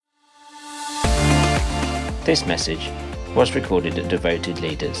This message was recorded at Devoted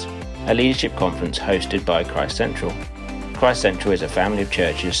Leaders, a leadership conference hosted by Christ Central. Christ Central is a family of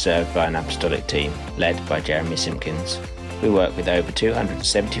churches served by an apostolic team led by Jeremy Simpkins. We work with over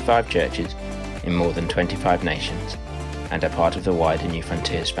 275 churches in more than 25 nations and are part of the wider New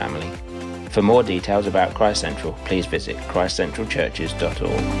Frontiers family. For more details about Christ Central, please visit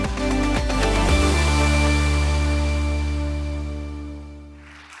christcentralchurches.org.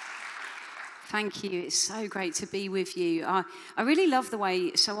 Thank you. It's so great to be with you. I really love the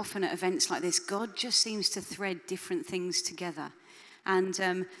way so often at events like this, God just seems to thread different things together.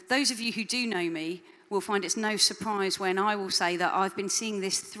 And those of you who do know me will find it's no surprise when I will say that I've been seeing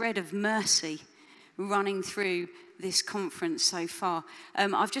this thread of mercy running through this conference so far.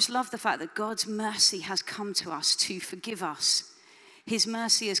 I've just loved the fact that God's mercy has come to us to forgive us. His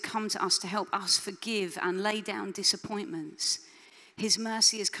mercy has come to us to help us forgive and lay down disappointments. His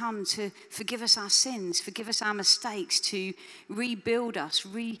mercy has come to forgive us our sins, forgive us our mistakes, to rebuild us,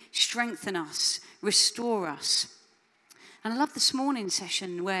 re-strengthen us, restore us. And I love this morning's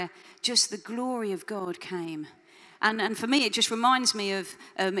session where just the glory of God came. And for me, it just reminds me of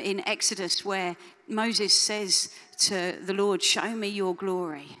in Exodus where Moses says to the Lord, "Show me your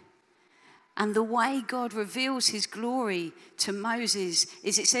glory." And the way God reveals his glory to Moses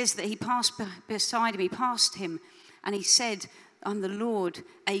is it says that he passed beside him, he passed him, and he said, "I'm the Lord,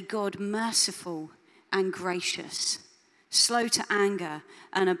 a God merciful and gracious, slow to anger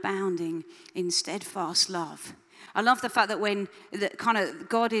and abounding in steadfast love." I love the fact that when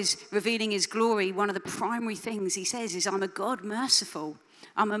God is revealing his glory, one of the primary things he says is, "I'm a God merciful.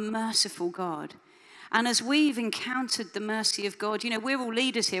 I'm a merciful God." And as we've encountered the mercy of God, we're all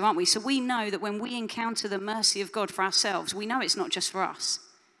leaders here, aren't we? So we know that when we encounter the mercy of God for ourselves, we know it's not just for us.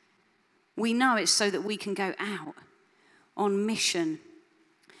 We know it's so that we can go out on mission.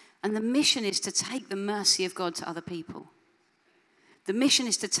 And the mission is to take the mercy of God to other people. The mission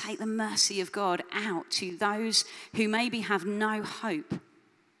is to take the mercy of God out to those who maybe have no hope.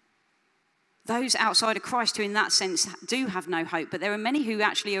 Those outside of Christ who in that sense do have no hope, but there are many who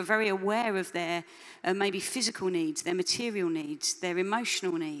actually are very aware of their maybe physical needs, their material needs, their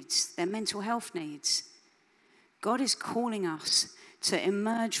emotional needs, their mental health needs. God is calling us to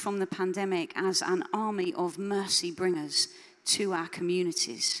emerge from the pandemic as an army of mercy bringers to our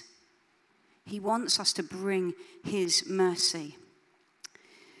communities. He wants us to bring his mercy.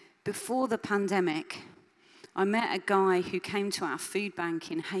 Before the pandemic, I met a guy who came to our food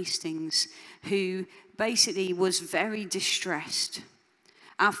bank in Hastings who basically was very distressed.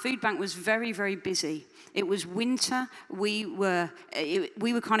 Our food bank was very, very busy. It was winter. We were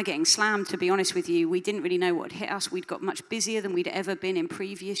kind of getting slammed, to be honest with you. We didn't really know what had hit us. We'd got much busier than we'd ever been in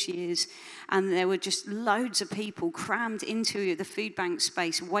previous years. And there were just loads of people crammed into the food bank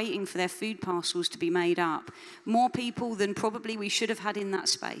space waiting for their food parcels to be made up. More people than probably we should have had in that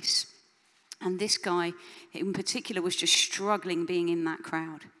space. And this guy in particular was just struggling being in that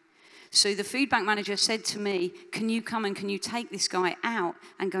crowd. So the food bank manager said to me, "Can you come and can you take this guy out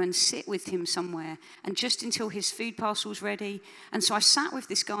and go and sit with him somewhere? And just until his food parcel's ready." And so I sat with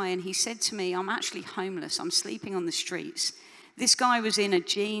this guy and he said to me, "I'm actually homeless. I'm sleeping on the streets." This guy was in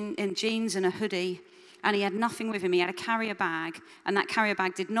jeans and a hoodie and he had nothing with him. He had a carrier bag and that carrier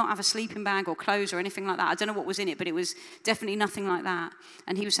bag did not have a sleeping bag or clothes or anything like that. I don't know what was in it, but it was definitely nothing like that.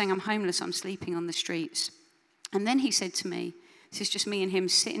 And he was saying, "I'm homeless. I'm sleeping on the streets." And then he said to me, this is just me and him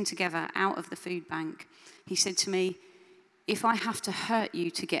sitting together out of the food bank. He said to me, "If I have to hurt you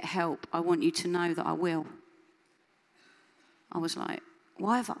to get help, I want you to know that I will." I was like,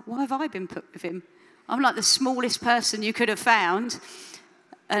 why have I been put with him? I'm like the smallest person you could have found.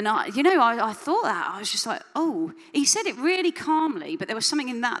 And I thought that. I was just like, oh. He said it really calmly, but there was something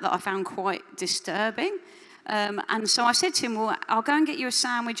in that I found quite disturbing. And so I said to him, "Well, I'll go and get you a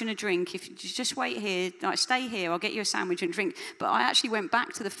sandwich and a drink. If you just wait here, stay here, I'll get you a sandwich and a drink." But I actually went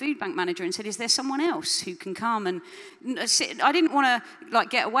back to the food bank manager and said, "Is there someone else who can come and sit?" I didn't want to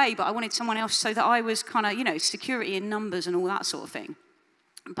get away, but I wanted someone else so that I was kind of, security in numbers and all that sort of thing.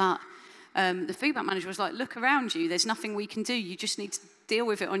 But the food bank manager was like, "Look around you. There's nothing we can do. You just need to deal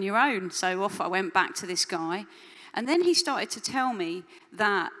with it on your own." So off I went back to this guy. And then he started to tell me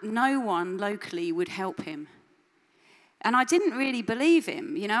that no one locally would help him. And I didn't really believe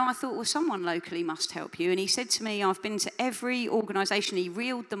him. I thought, well, someone locally must help you. And he said to me, "I've been to every organisation." He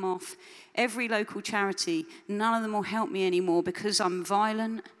reeled them off, every local charity. "None of them will help me anymore because I'm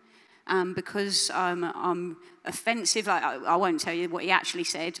violent, because I'm offensive." I won't tell you what he actually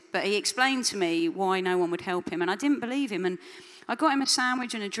said, but he explained to me why no one would help him. And I didn't believe him. And I got him a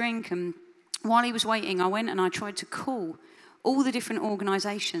sandwich and a drink. And while he was waiting, I went and I tried to call all the different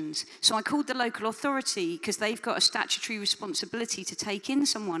organisations. So I called the local authority because they've got a statutory responsibility to take in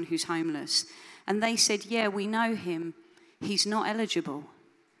someone who's homeless. And they said, yeah, we know him. He's not eligible.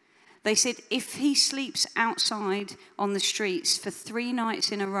 They said, if he sleeps outside on the streets for 3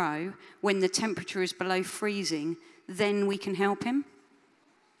 nights in a row when the temperature is below freezing, then we can help him.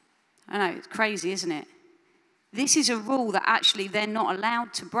 I know, it's crazy, isn't it? This is a rule that actually they're not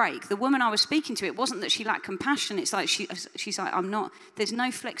allowed to break. The woman I was speaking to, it wasn't that she lacked compassion. It's like she's like, there's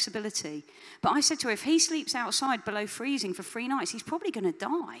no flexibility. But I said to her, if he sleeps outside below freezing for 3 nights, he's probably going to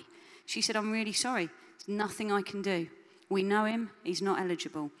die. She said, I'm really sorry. There's nothing I can do. We know him. He's not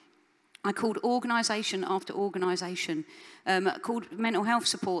eligible. I called organisation after organisation. Called mental health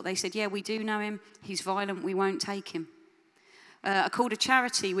support. They said, yeah, we do know him. He's violent. We won't take him. I called a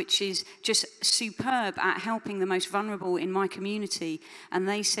charity which is just superb at helping the most vulnerable in my community. And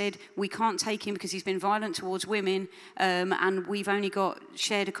they said, we can't take him because he's been violent towards women and we've only got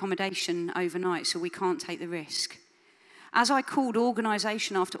shared accommodation overnight, so we can't take the risk. As I called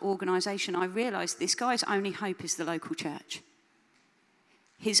organisation after organisation, I realised this guy's only hope is the local church.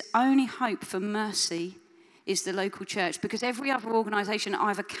 His only hope for mercy is the local church, because every other organisation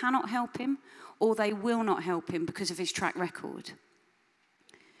either cannot help him or they will not help him because of his track record.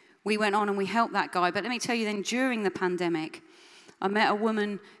 We went on and we helped that guy. But let me tell you then, during the pandemic, I met a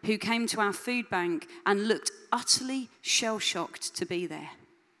woman who came to our food bank and looked utterly shell-shocked to be there.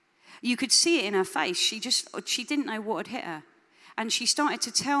 You could see it in her face. She didn't know what had hit her. And she started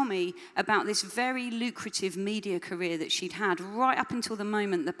to tell me about this very lucrative media career that she'd had right up until the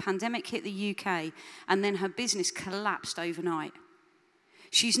moment the pandemic hit the UK, and then her business collapsed overnight.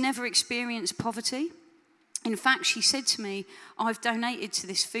 She's never experienced poverty. In fact, she said to me, I've donated to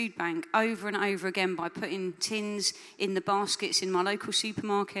this food bank over and over again by putting tins in the baskets in my local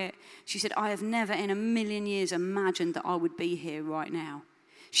supermarket. She said, I have never in a million years imagined that I would be here right now.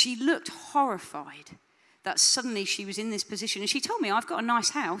 She looked horrified that suddenly she was in this position. And she told me, I've got a nice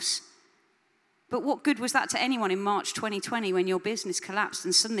house. But what good was that to anyone in March 2020 when your business collapsed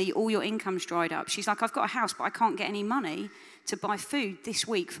and suddenly all your income's dried up? She's like, I've got a house, but I can't get any money to buy food this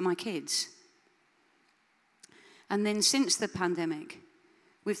week for my kids. And then since the pandemic,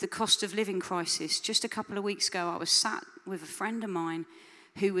 with the cost of living crisis, just a couple of weeks ago, I was sat with a friend of mine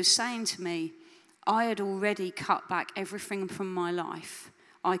who was saying to me, I had already cut back everything from my life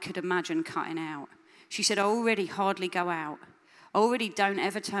I could imagine cutting out. She said, I already hardly go out. I already don't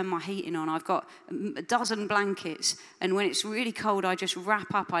ever turn my heating on. I've got a dozen blankets, and when it's really cold, I just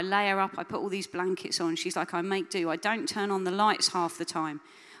wrap up, I layer up, I put all these blankets on. She's like, I make do. I don't turn on the lights half the time.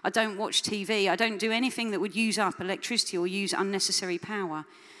 I don't watch TV. I don't do anything that would use up electricity or use unnecessary power.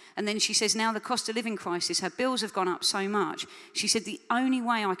 And then she says, now the cost of living crisis, her bills have gone up so much. She said, the only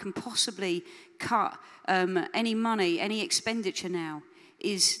way I can possibly cut any money, any expenditure now,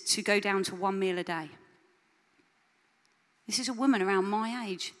 is to go down to 1 meal a day. This is a woman around my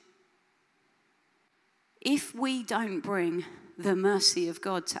age. If we don't bring the mercy of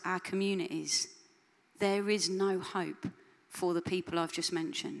God to our communities, there is no hope for the people I've just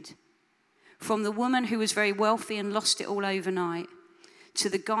mentioned. From the woman who was very wealthy and lost it all overnight, to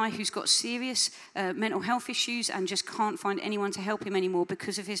the guy who's got serious mental health issues and just can't find anyone to help him anymore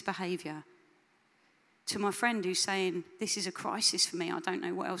because of his behaviour, to my friend who's saying, this is a crisis for me, I don't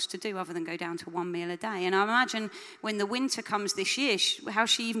know what else to do other than go down to 1 meal a day. And I imagine when the winter comes this year, how's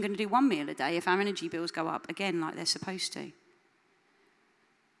she even going to do 1 meal a day if our energy bills go up again like they're supposed to?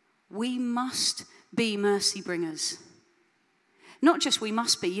 We must be mercy bringers. Not just we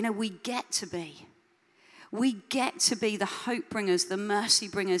must be, we get to be. We get to be the hope bringers, the mercy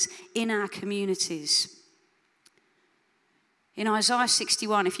bringers in our communities. In Isaiah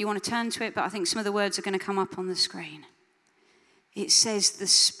 61, if you want to turn to it, but I think some of the words are going to come up on the screen. It says, the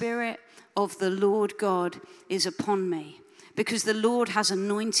Spirit of the Lord God is upon me, because the Lord has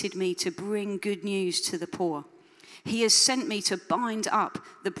anointed me to bring good news to the poor. He has sent me to bind up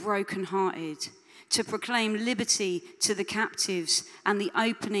the brokenhearted, to proclaim liberty to the captives and the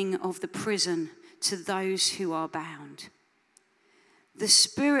opening of the prison to those who are bound. The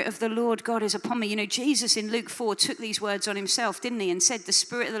Spirit of the Lord God is upon me. Jesus in Luke 4 took these words on himself, didn't he? And said, the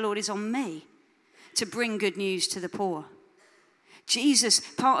Spirit of the Lord is on me to bring good news to the poor. Jesus,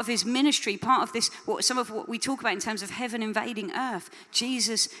 part of his ministry, part of this, some of what we talk about in terms of heaven invading earth,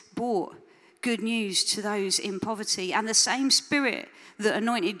 Jesus brought good news to those in poverty. And the same Spirit that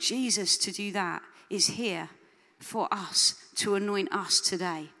anointed Jesus to do that is here for us to anoint us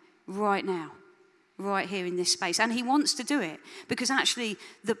today, right now. Right here in this space. And he wants to do it because actually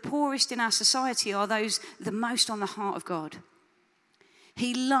the poorest in our society are those the most on the heart of God.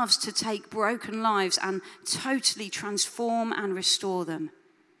 He loves to take broken lives and totally transform and restore them.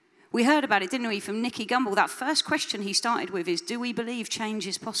 We heard about it, didn't we, from Nicky Gumbel. That first question he started with is, do we believe change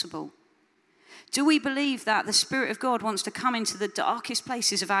is possible? Do we believe that the Spirit of God wants to come into the darkest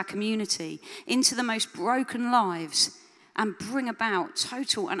places of our community, into the most broken lives, and bring about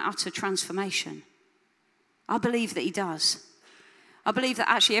total and utter transformation? I believe that he does. I believe that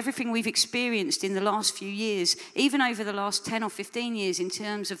actually everything we've experienced in the last few years, even over the last 10 or 15 years in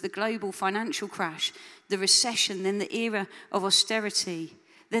terms of the global financial crash, the recession, then the era of austerity,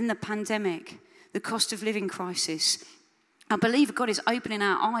 then the pandemic, the cost of living crisis, I believe God is opening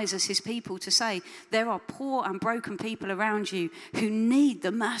our eyes as his people to say, there are poor and broken people around you who need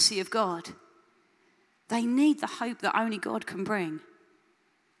the mercy of God. They need the hope that only God can bring.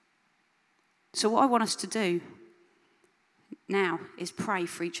 So what I want us to do now is pray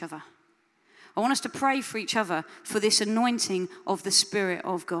for each other. I want us to pray for each other for this anointing of the Spirit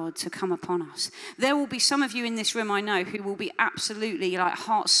of God to come upon us. There will be some of you in this room, I know, who will be absolutely like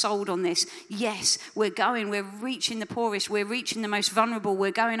heart sold on this. Yes, we're reaching the poorest, we're reaching the most vulnerable,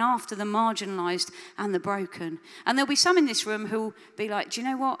 we're going after the marginalized and the broken. And there'll be some in this room who will be like, do you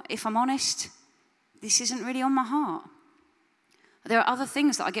know what? If I'm honest, this isn't really on my heart. There are other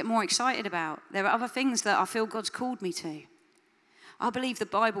things that I get more excited about. There are other things that I feel God's called me to. I believe the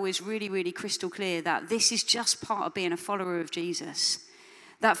Bible is really, really crystal clear that this is just part of being a follower of Jesus.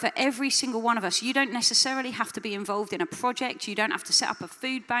 That for every single one of us, you don't necessarily have to be involved in a project. You don't have to set up a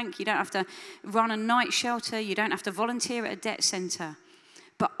food bank. You don't have to run a night shelter. You don't have to volunteer at a debt center.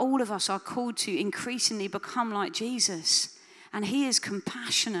 But all of us are called to increasingly become like Jesus. And he is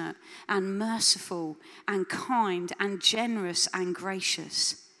compassionate and merciful and kind and generous and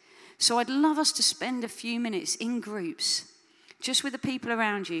gracious. So I'd love us to spend a few minutes in groups, just with the people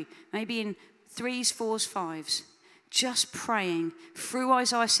around you, maybe in 3s, 4s, 5s, just praying through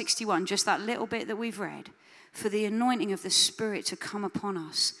Isaiah 61, just that little bit that we've read, for the anointing of the Spirit to come upon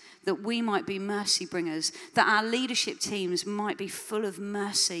us, that we might be mercy bringers, that our leadership teams might be full of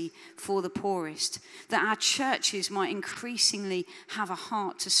mercy for the poorest, that our churches might increasingly have a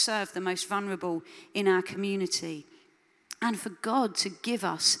heart to serve the most vulnerable in our community, and for God to give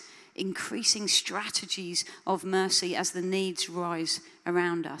us increasing strategies of mercy as the needs rise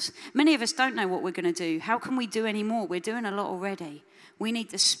around us. Many of us don't know what we're going to do. How can we do any more? We're doing a lot already. We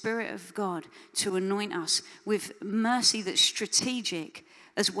need the Spirit of God to anoint us with mercy that's strategic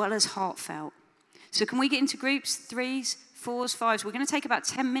as well as heartfelt. So can we get into groups, 3s, 4s, 5s? We're going to take about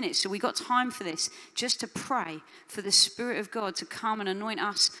 10 minutes, so we've got time for this, just to pray for the Spirit of God to come and anoint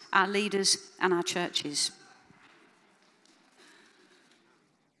us, our leaders, and our churches.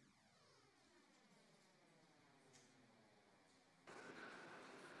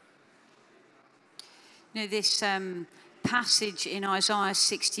 You know, this passage in Isaiah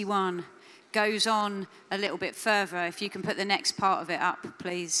 61 goes on a little bit further. If you can put the next part of it up,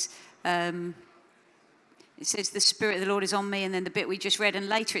 please. It says, the Spirit of the Lord is on me, and then the bit we just read. And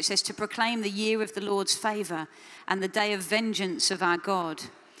later it says, to proclaim the year of the Lord's favor and the day of vengeance of our God.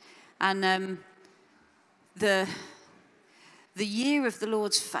 And the year of the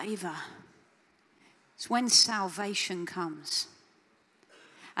Lord's favor is when salvation comes.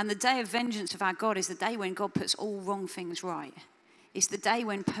 And the day of vengeance of our God is the day when God puts all wrong things right. It's the day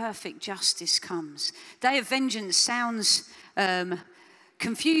when perfect justice comes. Day of vengeance sounds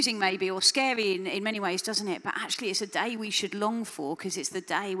confusing maybe, or scary in many ways, doesn't it? But actually it's a day we should long for, because it's the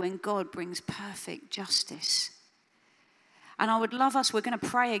day when God brings perfect justice. And I would love us, we're going to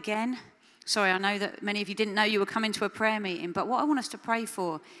pray again. Sorry, I know that many of you didn't know you were coming to a prayer meeting, but what I want us to pray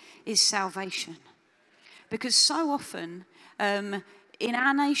for is salvation. Because so often, in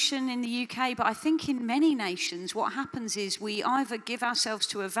our nation, in the UK, but I think in many nations, what happens is we either give ourselves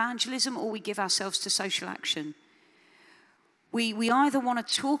to evangelism or we give ourselves to social action. We either want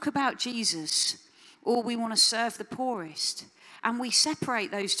to talk about Jesus or we want to serve the poorest. And we separate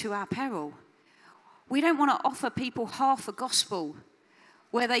those to our peril. We don't want to offer people half a gospel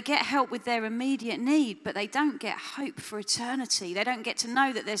where they get help with their immediate need, but they don't get hope for eternity. They don't get to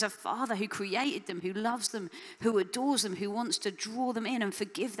know that there's a Father who created them, who loves them, who adores them, who wants to draw them in and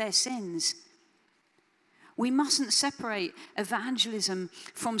forgive their sins. We mustn't separate evangelism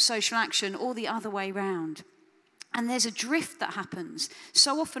from social action or the other way round. And there's a drift that happens.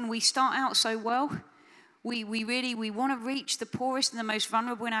 So often we start out so well. We want to reach the poorest and the most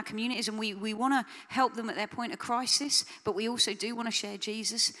vulnerable in our communities, and we want to help them at their point of crisis, but we also do want to share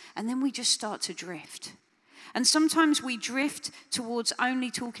Jesus, and then we just start to drift. And sometimes we drift towards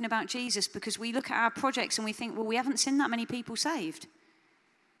only talking about Jesus because we look at our projects and we think, well, we haven't seen that many people saved.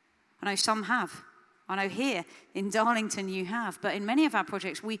 I know some have. I know here in Darlington you have, but in many of our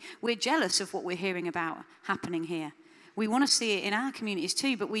projects, we're jealous of what we're hearing about happening here. We want to see it in our communities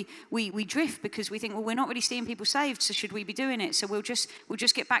too, but we drift because we think, well, we're not really seeing people saved, so should we be doing it? So we'll just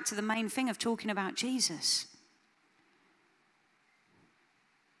get back to the main thing of talking about Jesus.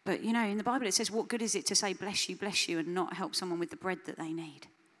 But, you know, in the Bible it says, what good is it to say bless you, and not help someone with the bread that they need?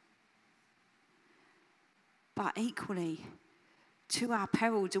 But equally, to our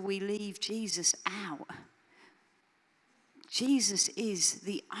peril, do we leave Jesus out? Jesus is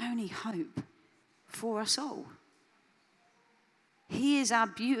the only hope for us all. He is our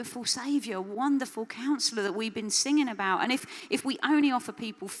beautiful Saviour, wonderful Counselor that we've been singing about. And if we only offer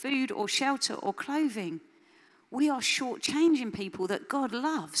people food or shelter or clothing, we are shortchanging people that God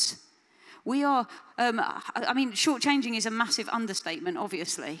loves. We are, shortchanging is a massive understatement,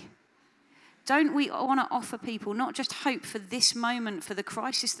 obviously. Don't we want to offer people not just hope for this moment, for the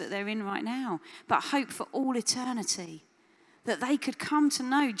crisis that they're in right now, but hope for all eternity? That they could come to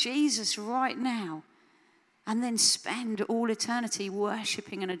know Jesus right now and then spend all eternity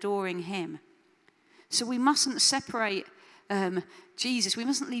worshipping and adoring him. So we mustn't separate Jesus. We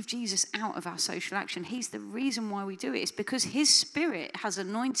mustn't leave Jesus out of our social action. He's the reason why we do it. It's because his Spirit has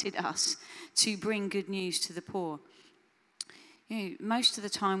anointed us to bring good news to the poor. You know, most of the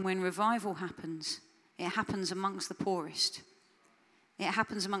time when revival happens, it happens amongst the poorest. It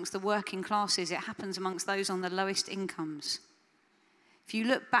happens amongst the working classes. It happens amongst those on the lowest incomes. If you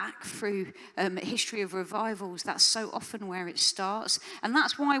look back through history of revivals, that's so often where it starts. And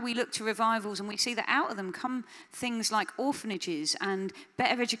that's why we look to revivals and we see that out of them come things like orphanages and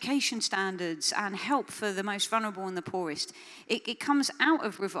better education standards and help for the most vulnerable and the poorest. It comes out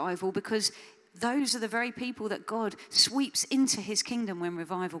of revival because those are the very people that God sweeps into his kingdom when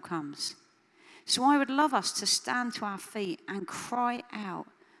revival comes. So I would love us to stand to our feet and cry out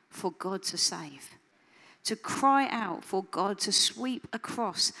for God to save. To cry out for God to sweep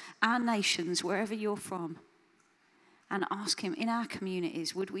across our nations, wherever you're from, and ask him in our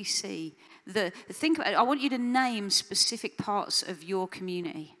communities, would we see think about it. I want you to name specific parts of your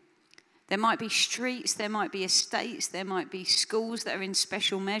community. There might be streets, there might be estates, there might be schools that are in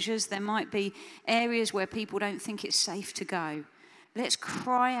special measures, there might be areas where people don't think it's safe to go. Let's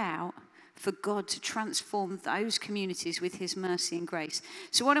cry out for God to transform those communities with his mercy and grace.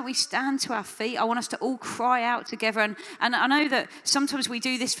 So why don't we stand to our feet? I want us to all cry out together. And I know that sometimes we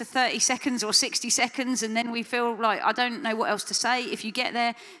do this for 30 seconds or 60 seconds, and then we feel like, I don't know what else to say. If you get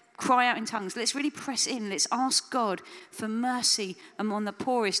there, cry out in tongues. Let's really press in. Let's ask God for mercy among the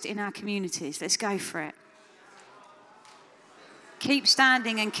poorest in our communities. Let's go for it. Keep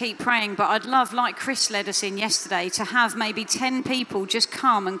standing and keep praying, but I'd love, like Chris led us in yesterday, to have maybe 10 people just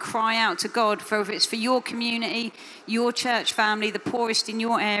come and cry out to God, for if it's for your community, your church family, the poorest in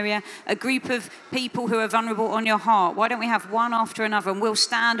your area, a group of people who are vulnerable on your heart. Why don't we have one after another, and we'll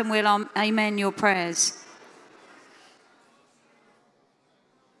stand and we'll amen your prayers.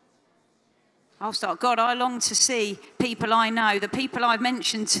 I'll start. God, I long to see people I know, the people I've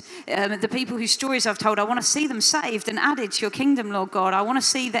mentioned, the people whose stories I've told. I want to see them saved and added to your kingdom, Lord God. I want to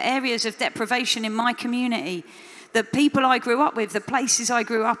see the areas of deprivation in my community, the people I grew up with, the places I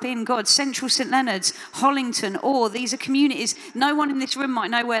grew up in, God, Central St. Leonard's, Hollington, Orr. These are communities. No one in this room might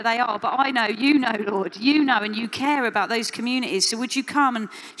know where they are, but I know, you know, Lord. You know, and you care about those communities. So would you come and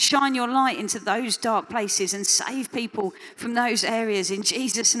shine your light into those dark places and save people from those areas in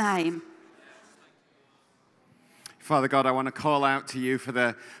Jesus' name? Father God, I want to call out to you for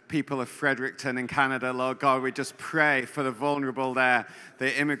the people of Fredericton in Canada, Lord God. We just pray for the vulnerable there,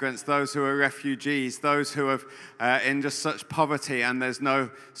 the immigrants, those who are refugees, those who are in just such poverty and there's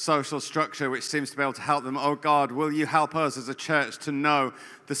no social structure which seems to be able to help them. Oh God, will you help us as a church to know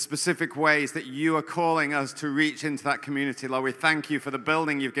the specific ways that you are calling us to reach into that community. Lord, we thank you for the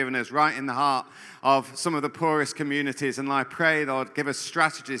building you've given us right in the heart of some of the poorest communities. And I pray, Lord, give us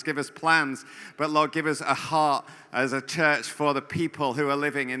strategies, give us plans, but Lord, give us a heart as a church for the people who are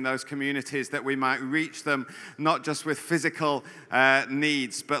living in those communities, that we might reach them not just with physical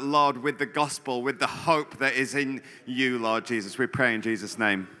needs, but Lord, with the gospel, with the hope that is in you, Lord Jesus. We pray in Jesus'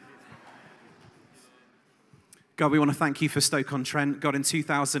 name. God, we want to thank you for Stoke-on-Trent. God, in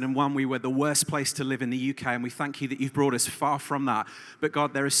 2001, we were the worst place to live in the UK, and we thank you that you've brought us far from that. But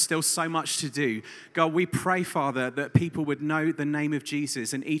God, there is still so much to do. God, we pray, Father, that people would know the name of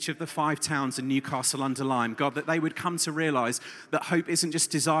Jesus in each of the 5 towns in Newcastle-under-Lyme. God, that they would come to realize that hope isn't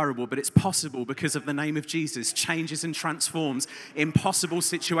just desirable, but it's possible because of the name of Jesus, changes and transforms impossible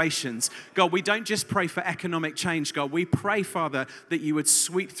situations. God, we don't just pray for economic change, God. We pray, Father, that you would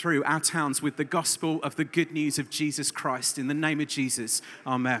sweep through our towns with the gospel of the good news of Jesus Christ. In the name of Jesus,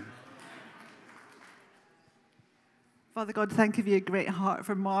 amen. Father God, thank you for your great heart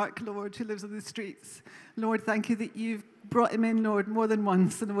for Mark, Lord, who lives on the streets. Lord, thank you that you've brought him in, Lord, more than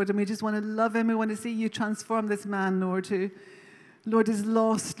once, Lord, and we just want to love him. We want to see you transform this man, Lord, who, Lord, is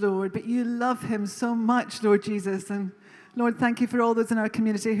lost, Lord, but you love him so much, Lord Jesus. And Lord, thank you for all those in our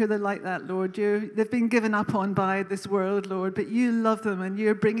community who are like that, Lord. They've been given up on by this world, Lord, but you love them and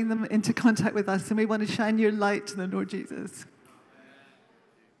you're bringing them into contact with us, and we want to shine your light to them, Lord Jesus.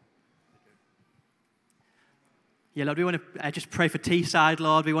 Yeah, Lord, we want to just pray for Teesside,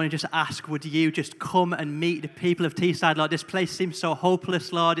 Lord. We want to just ask, would you just come and meet the people of Teesside, Lord? This place seems so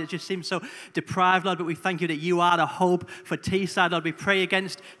hopeless, Lord. It just seems so deprived, Lord. But we thank you that you are the hope for Teesside, Lord. We pray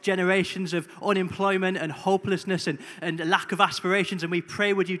against generations of unemployment and hopelessness and lack of aspirations. And we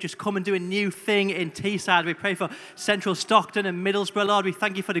pray, would you just come and do a new thing in Teesside? We pray for Central Stockton and Middlesbrough, Lord. We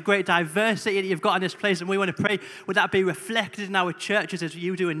thank you for the great diversity that you've got in this place. And we want to pray, would that be reflected in our churches as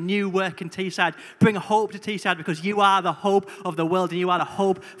you do a new work in Teesside? Bring hope to Teesside, because you are the hope of the world and you are the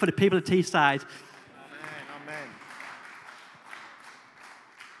hope for the people of Teesside. Amen.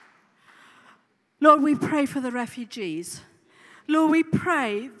 Lord, we pray for the refugees. Lord, we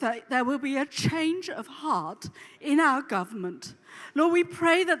pray that there will be a change of heart in our government. Lord, we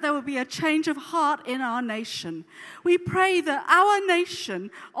pray that there will be a change of heart in our nation. We pray that our nation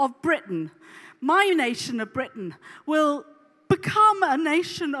of Britain, my nation of Britain, will become a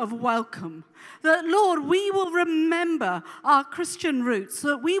nation of welcome. That, Lord, we will remember our Christian roots,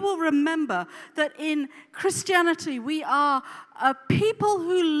 that we will remember that in Christianity we are a people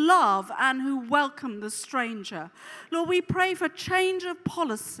who love and who welcome the stranger. Lord, we pray for change of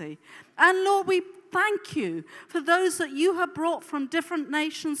policy. And Lord, we thank you for those that you have brought from different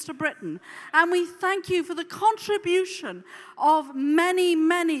nations to Britain. And we thank you for the contribution of many,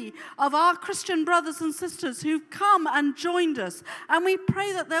 many of our Christian brothers and sisters who've come and joined us. And we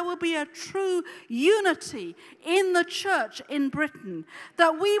pray that there will be a true unity in the church in Britain,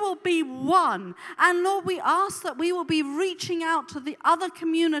 that we will be one. And Lord, we ask that we will be reaching out to the other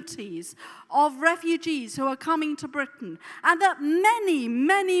communities of refugees who are coming to Britain, and that many,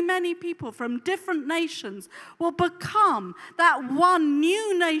 many, many people from different nations will become that one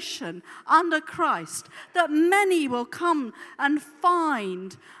new nation under Christ, that many will come and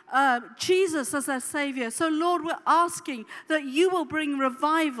find Jesus as their Savior. So Lord, we're asking that you will bring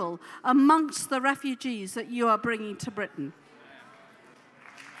revival amongst the refugees that you are bringing to Britain.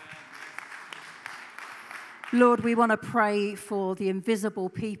 Lord, we want to pray for the invisible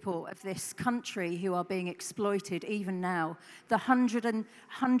people of this country who are being exploited even now. The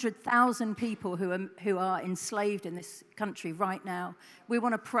 100,000 people who are enslaved in this country right now. We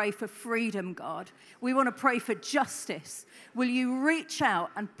want to pray for freedom, God. We want to pray for justice. Will you reach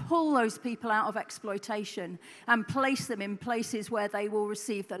out and pull those people out of exploitation and place them in places where they will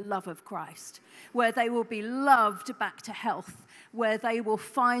receive the love of Christ, where they will be loved back to health, where they will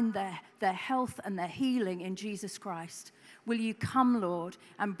find their health and their healing in Jesus Christ. Will you come, Lord,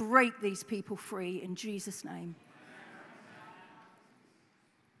 and break these people free in Jesus' name?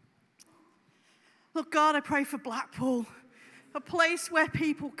 Lord God, I pray for Blackpool, a place where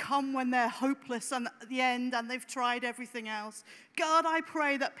people come when they're hopeless and at the end and they've tried everything else. God, I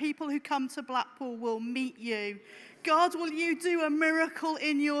pray that people who come to Blackpool will meet you. God, will you do a miracle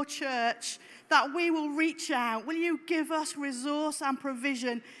in your church, that we will reach out? Will you give us resource and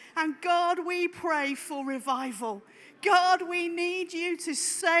provision? And God, we pray for revival. God, we need you to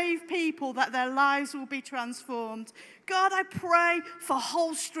save people, that their lives will be transformed. God, I pray for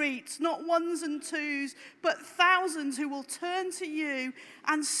whole streets, not ones and twos, but thousands who will turn to you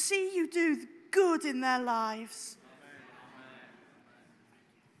and see you do good in their lives.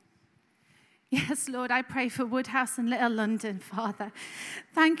 Yes, Lord, I pray for Woodhouse and Little London, Father.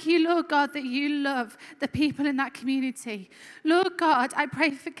 Thank you, Lord God, that you love the people in that community. Lord God, I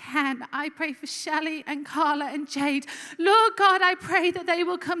pray for Ken. I pray for Shelley and Carla and Jade. Lord God, I pray that they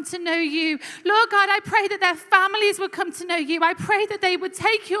will come to know you. Lord God, I pray that their families will come to know you. I pray that they would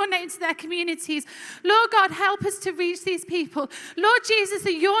take your name to their communities. Lord God, help us to reach these people. Lord Jesus,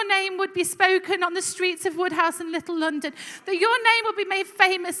 that your name would be spoken on the streets of Woodhouse and Little London, that your name would be made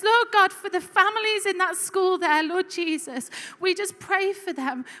famous. Lord God, for the families in that school there, Lord Jesus, we just pray for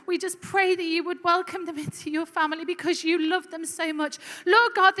them. We just pray that you would welcome them into your family because you love them so much.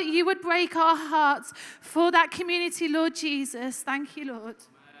 Lord God, that you would break our hearts for that community, Lord Jesus. Thank you, Lord.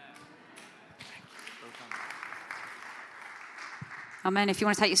 Amen. If you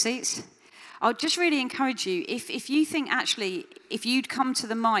want to take your seats. I'll just really encourage you, if you think actually, if you'd come to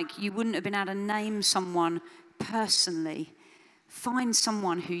the mic, you wouldn't have been able to name someone personally Find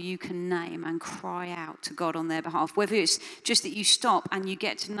someone who you can name and cry out to God on their behalf. Whether it's just that you stop and you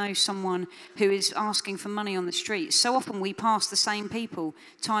get to know someone who is asking for money on the street. So often we pass the same people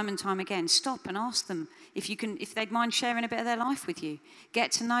time and time again. Stop and ask them if they'd mind sharing a bit of their life with you.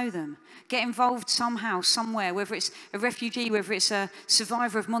 Get to know them. Get involved somehow, somewhere, whether it's a refugee, whether it's a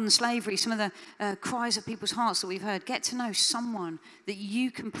survivor of modern slavery, some of the cries of people's hearts that we've heard. Get to know someone that you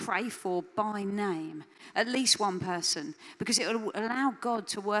can pray for by name. At least one person, because it will allow God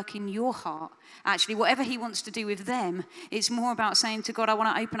to work in your heart. Actually, whatever he wants to do with them, it's more about saying to God, I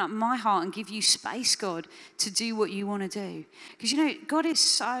want to open up my heart and give you space, God, to do what you want to do. Because, God is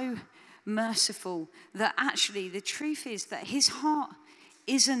so merciful that actually the truth is that his heart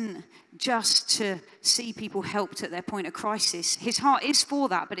isn't just to see people helped at their point of crisis. His heart is for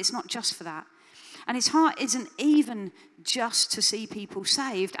that, but it's not just for that. And his heart isn't even just to see people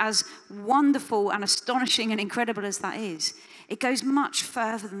saved, as wonderful and astonishing and incredible as that is. It goes much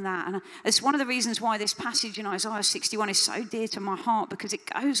further than that. And it's one of the reasons why this passage in Isaiah 61 is so dear to my heart, because it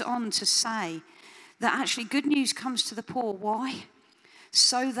goes on to say that actually good news comes to the poor. Why?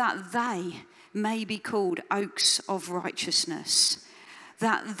 So that they may be called oaks of righteousness,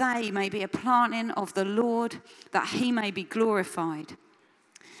 that they may be a planting of the Lord, that he may be glorified,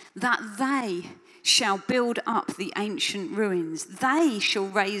 that they shall build up the ancient ruins. They shall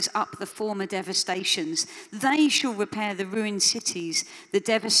raise up the former devastations. They shall repair the ruined cities, the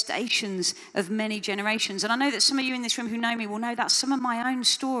devastations of many generations. And I know that some of you in this room who know me will know that's some of my own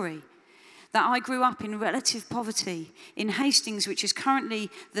story. That I grew up in relative poverty in Hastings, which is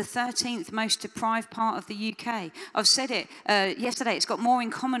currently the 13th most deprived part of the UK. I've said it yesterday, it's got more in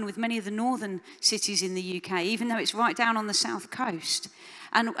common with many of the northern cities in the UK, even though it's right down on the south coast.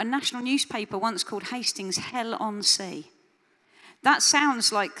 And a national newspaper once called Hastings Hell on Sea. That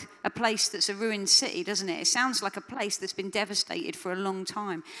sounds like a place that's a ruined city, doesn't it? It sounds like a place that's been devastated for a long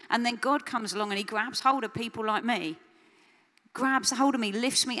time. And then God comes along and he grabs hold of people like me, grabs hold of me,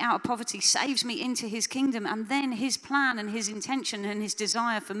 lifts me out of poverty, saves me into his kingdom. And then his plan and his intention and his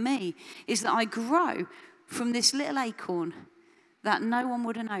desire for me is that I grow from this little acorn that no one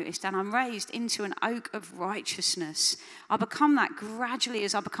would have noticed, and I'm raised into an oak of righteousness. I become that gradually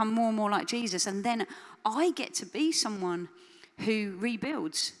as I become more and more like Jesus, and then I get to be someone who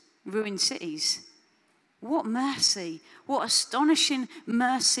rebuilds ruined cities. What mercy, what astonishing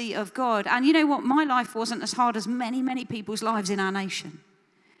mercy of God. And you know what? My life wasn't as hard as many, many people's lives in our nation.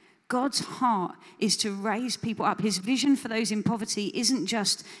 God's heart is to raise people up. His vision for those in poverty isn't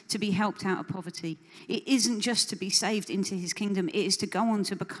just to be helped out of poverty. It isn't just to be saved into his kingdom. It is to go on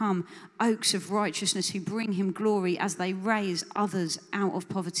to become oaks of righteousness who bring him glory as they raise others out of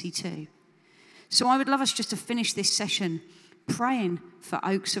poverty too. So I would love us just to finish this session praying for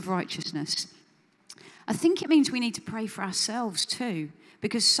oaks of righteousness. I think it means we need to pray for ourselves too,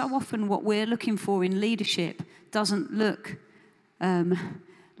 because so often what we're looking for in leadership doesn't look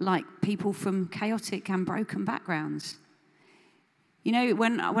like people from chaotic and broken backgrounds. You know,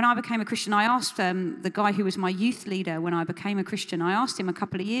 when I became a Christian, I asked the guy who was my youth leader when I became a Christian, I asked him a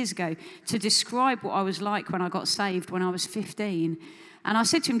couple of years ago to describe what I was like when I got saved when I was 15. And I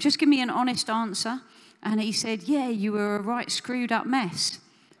said to him, just give me an honest answer. And he said, yeah, you were a right screwed up mess.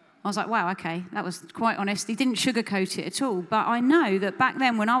 I was like, wow, okay, that was quite honest. He didn't sugarcoat it at all. But I know that back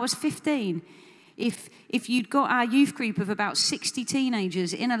then when I was 15, if you'd got our youth group of about 60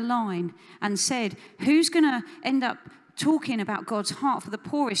 teenagers in a line and said, who's going to end up talking about God's heart for the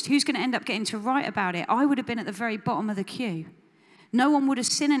poorest? Who's going to end up getting to write about it? I would have been at the very bottom of the queue. No one would have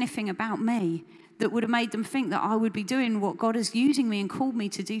seen anything about me that would have made them think that I would be doing what God is using me and called me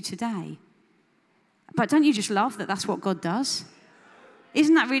to do today. But don't you just love that that's what God does?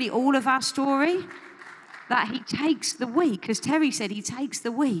 Isn't that really all of our story? That he takes the weak. As Terry said, he takes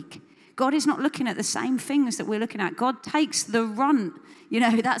the weak. God is not looking at the same things that we're looking at. God takes the runt. You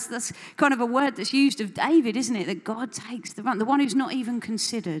know, that's kind of a word that's used of David, isn't it? That God takes the runt, the one who's not even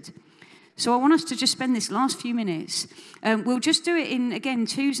considered. So I want us to just spend this last few minutes. We'll just do it in, again,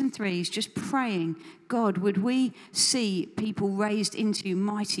 2s and 3s, just praying, God, would we see people raised into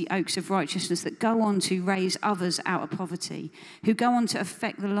mighty oaks of righteousness that go on to raise others out of poverty, who go on to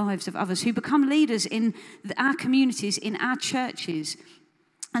affect the lives of others, who become leaders in our communities, in our churches,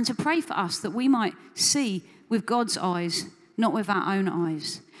 and to pray for us that we might see with God's eyes, not with our own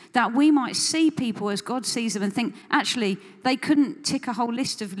eyes. That we might see people as God sees them and think, actually, they couldn't tick a whole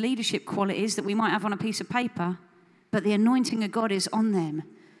list of leadership qualities that we might have on a piece of paper, but the anointing of God is on them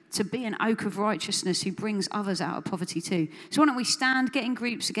to be an oak of righteousness who brings others out of poverty too. So why don't we stand, get in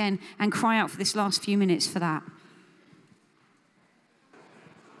groups again, and cry out for this last few minutes for that.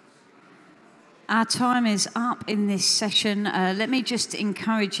 Our time is up in this session. Let me just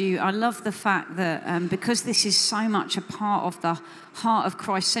encourage you. I love the fact that because this is so much a part of the heart of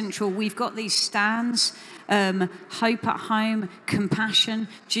Christ Central, we've got these stands, Hope at Home, Compassion,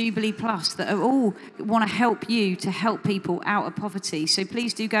 Jubilee Plus, that are all want to help you to help people out of poverty. So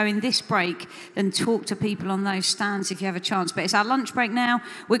please do go in this break and talk to people on those stands if you have a chance. But it's our lunch break now.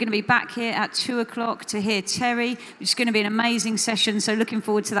 We're going to be back here at 2:00 to hear Terry. It's going to be an amazing session, so looking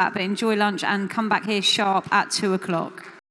forward to that. But enjoy lunch and come back here sharp at 2:00.